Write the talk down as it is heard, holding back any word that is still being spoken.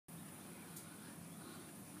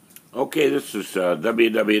Okay, this is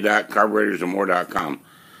www.carburetorsandmore.com.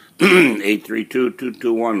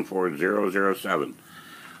 832-221-4007.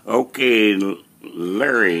 Okay,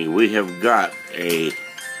 Larry, we have got let's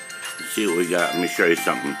see what we got. Let me show you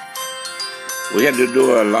something. We had to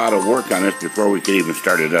do a lot of work on this before we could even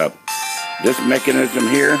start it up. This mechanism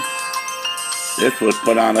here, this was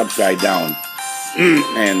put on upside down.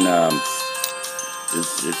 And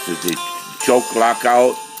this is the choke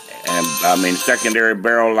lockout, and secondary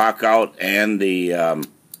barrel lockout, and the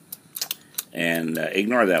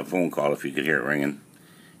ignore that phone call if you could hear it ringing,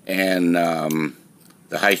 and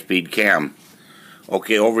the high-speed cam.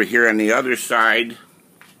 Okay, over here on the other side,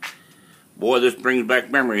 boy, this brings back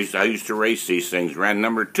memories. I used to race these things. Ran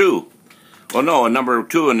number 2. Well, no, number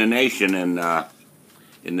 2 in the nation in the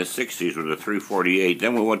 60s with a 348.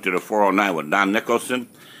 Then we went to the 409 with Don Nicholson.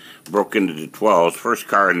 Broke into the 12s. First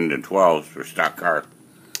car in the 12s for stock car.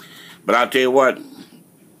 But I'll tell you what.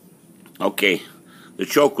 Okay, the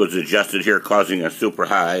choke was adjusted here, causing a super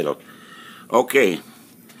high idle. Okay,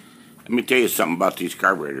 let me tell you something about these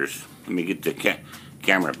carburetors. Let me get the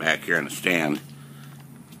camera back here on the stand.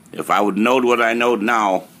 If I would know what I know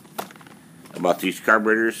now about these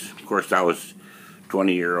carburetors, of course I was a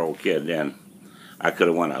 20-year-old kid then, I could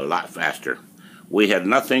have went a lot faster. We had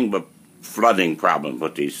nothing but flooding problems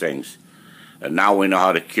with these things, and now we know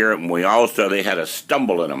how to cure it. And we also, they had a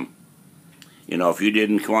stumble in them. You know, if you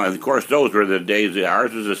didn't come on, of course those were the days.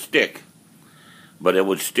 Ours was a stick, but it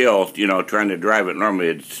would still, you know, trying to drive it normally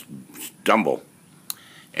it'd stumble.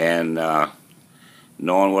 And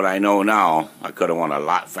knowing what I know now, I could have went a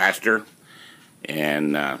lot faster.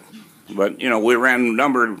 And but you know, we ran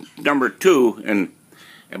number 2, and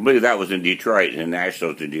I believe that was in Detroit, in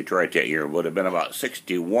Nationals in Detroit that year. It would have been about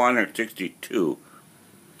 61 or 62.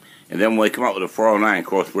 And then when we come out with a 409, of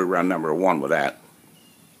course, we ran number 1 with that.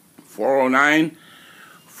 409,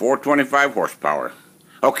 425 horsepower.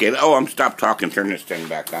 Okay, oh, I'm stopped talking, turn this thing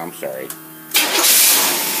back on, I'm sorry.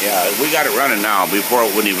 Yeah, we got it running now. Before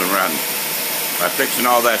it wouldn't even run. By fixing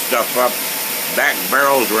all that stuff up, back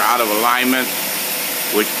barrels were out of alignment,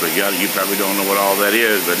 which you probably don't know what all that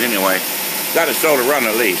is, but anyway. Got it so to run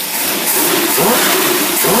at least.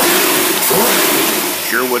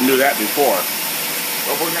 Sure wouldn't do that before.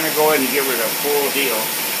 But we're going to go ahead and give it a full deal.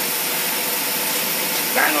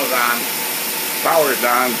 Dyno's on. Power's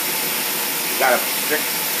on. Got a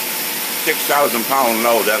 6,000 pound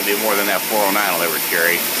load. That'll be more than that 409 will ever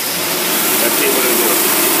carry. Let's see what it'll do.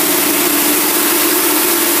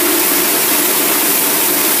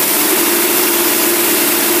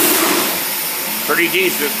 Pretty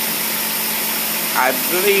decent. I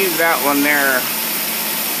believe that one there,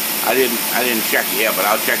 I didn't check it yet, but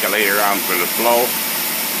I'll check it later on for the flow.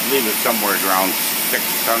 I believe it's somewhere around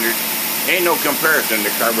 600. Ain't no comparison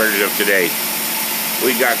to carburetors of today.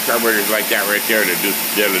 We got carburetors like that right there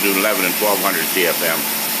that'll do 11 and 1200 CFM.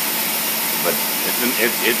 But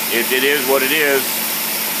it is what it is.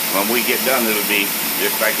 When we get done, it'll be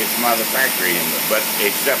just like it's from out of the factory, but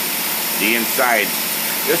except the inside.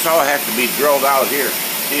 This all has to be drilled out here.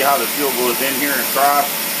 See how the fuel goes in here and across?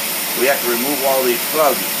 We have to remove all these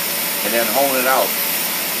plugs and then hone it out.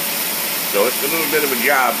 So it's a little bit of a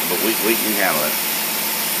job, but we can handle it.